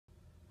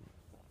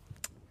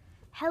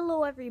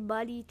Hello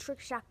everybody,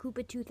 Trickshot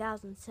Koopa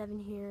 2007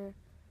 here.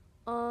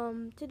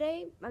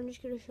 Today I'm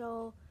just gonna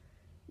show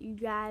you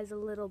guys a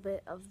little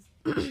bit of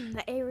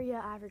the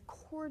area I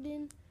record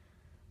in.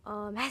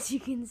 As you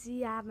can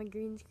see, I have my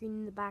green screen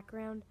in the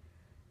background.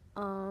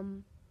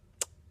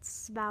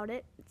 That's about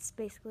it. It's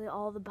basically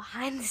all the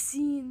behind the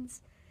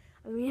scenes.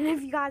 I mean,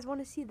 if you guys want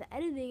to see the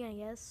editing, I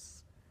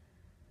guess.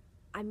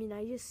 I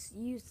just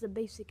used the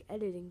basic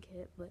editing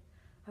kit, but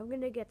I'm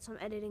gonna get some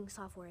editing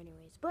software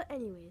anyways.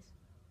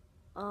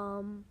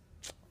 I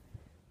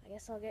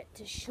guess I'll get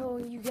to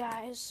showing you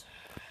guys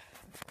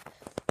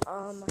my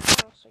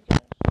house, I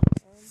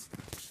guess.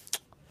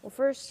 Well,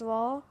 first of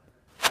all,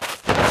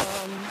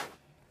 I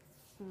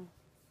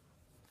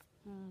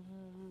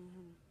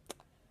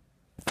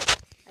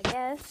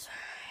guess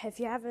if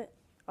you haven't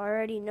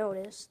already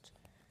noticed,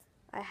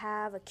 I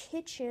have a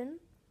kitchen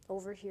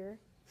over here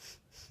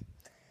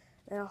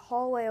and a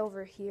hallway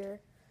over here.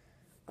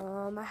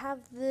 I have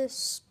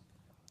this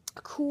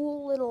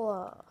cool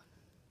little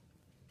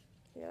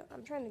yeah,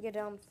 I'm trying to get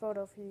down the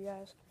photo for you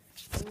guys.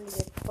 I'm gonna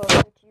get a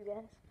photo to you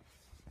guys.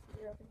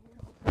 Get up in here.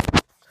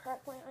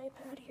 Crack my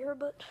iPad here,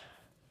 but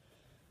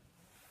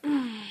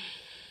yeah,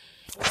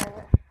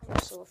 I'm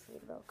so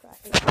afraid about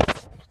cracking my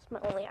iPad. It's my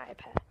only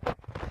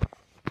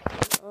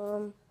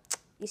iPad.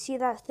 You see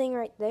that thing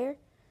right there?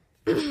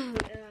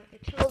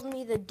 It tells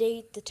me the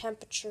date, the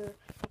temperature.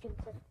 You can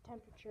set the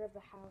temperature of the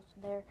house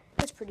there.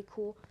 It's pretty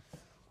cool.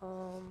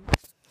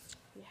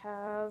 We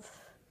have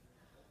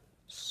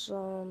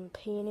some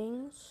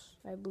paintings,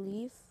 I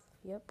believe.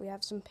 Yep, we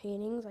have some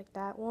paintings like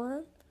that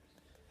one.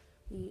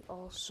 We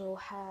also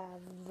have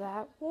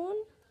that one.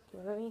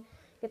 Here, let me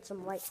get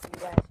some light for you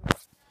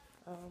guys.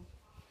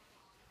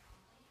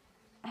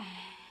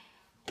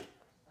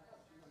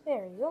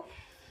 There you go.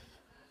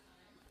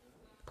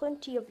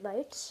 Plenty of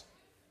lights.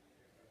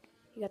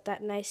 You got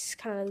that nice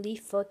kind of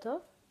leaf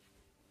photo.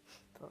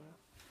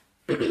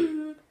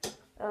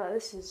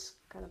 This is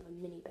kind of a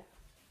mini bath.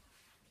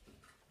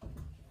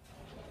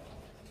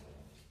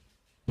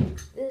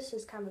 This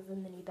is kind of a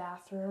mini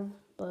bathroom,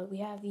 but we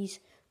have these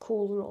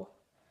cool little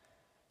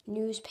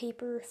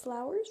newspaper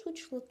flowers,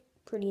 which look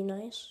pretty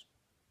nice.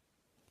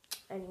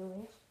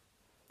 Anyways,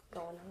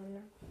 going on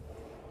there.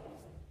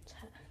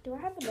 Do I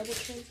have a double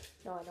chin?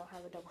 No, I don't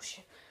have a double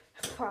chin.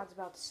 I was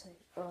about to say,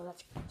 oh,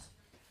 that's gross.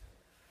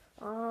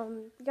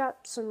 We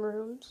got some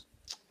rooms.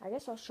 I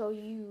guess I'll show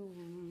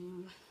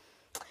you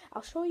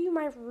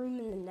my room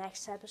in the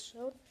next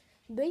episode.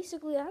 That's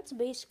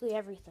basically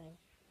everything.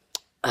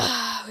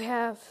 We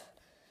have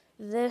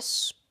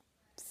this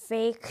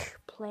fake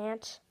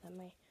plant that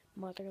my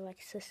mother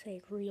likes to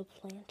say real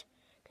plant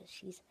because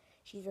she's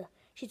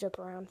a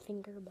brown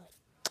finger, but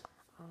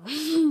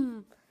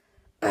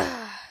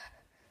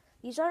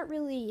these aren't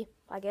really,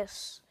 I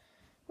guess.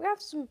 We have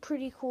some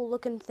pretty cool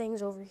looking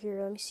things over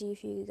here. Let me see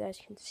if you guys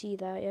can see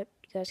that. Yep,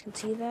 you guys can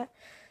see that.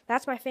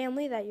 That's my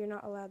family that you're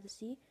not allowed to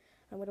see.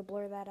 I'm gonna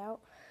blur that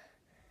out,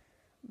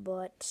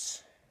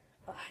 but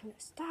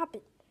stop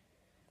it.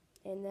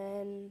 And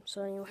then,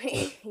 so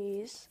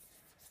anyways,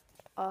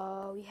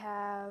 we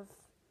have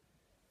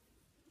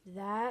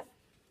that,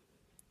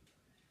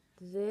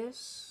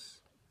 this,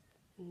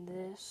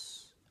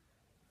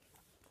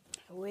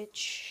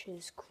 which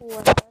is cool,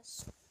 I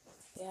guess.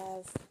 We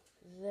have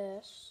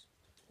this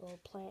little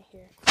plant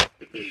here.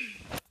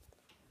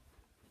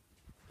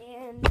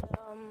 And,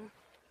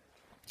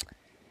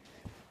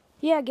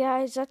 yeah,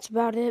 guys, that's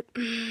about it.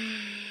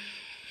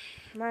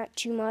 Not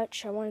too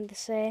much I wanted to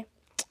say.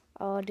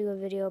 I'll do a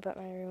video about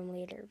my room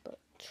later, but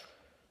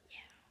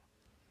yeah.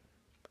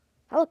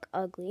 I look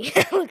ugly.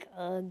 I look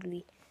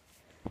ugly.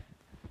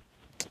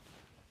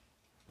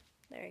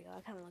 There you go.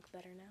 I kind of look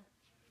better now.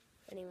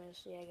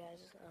 Anyways, yeah,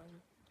 guys.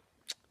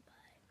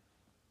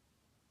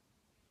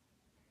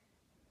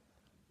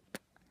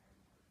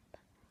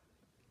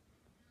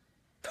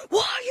 Bye.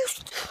 What?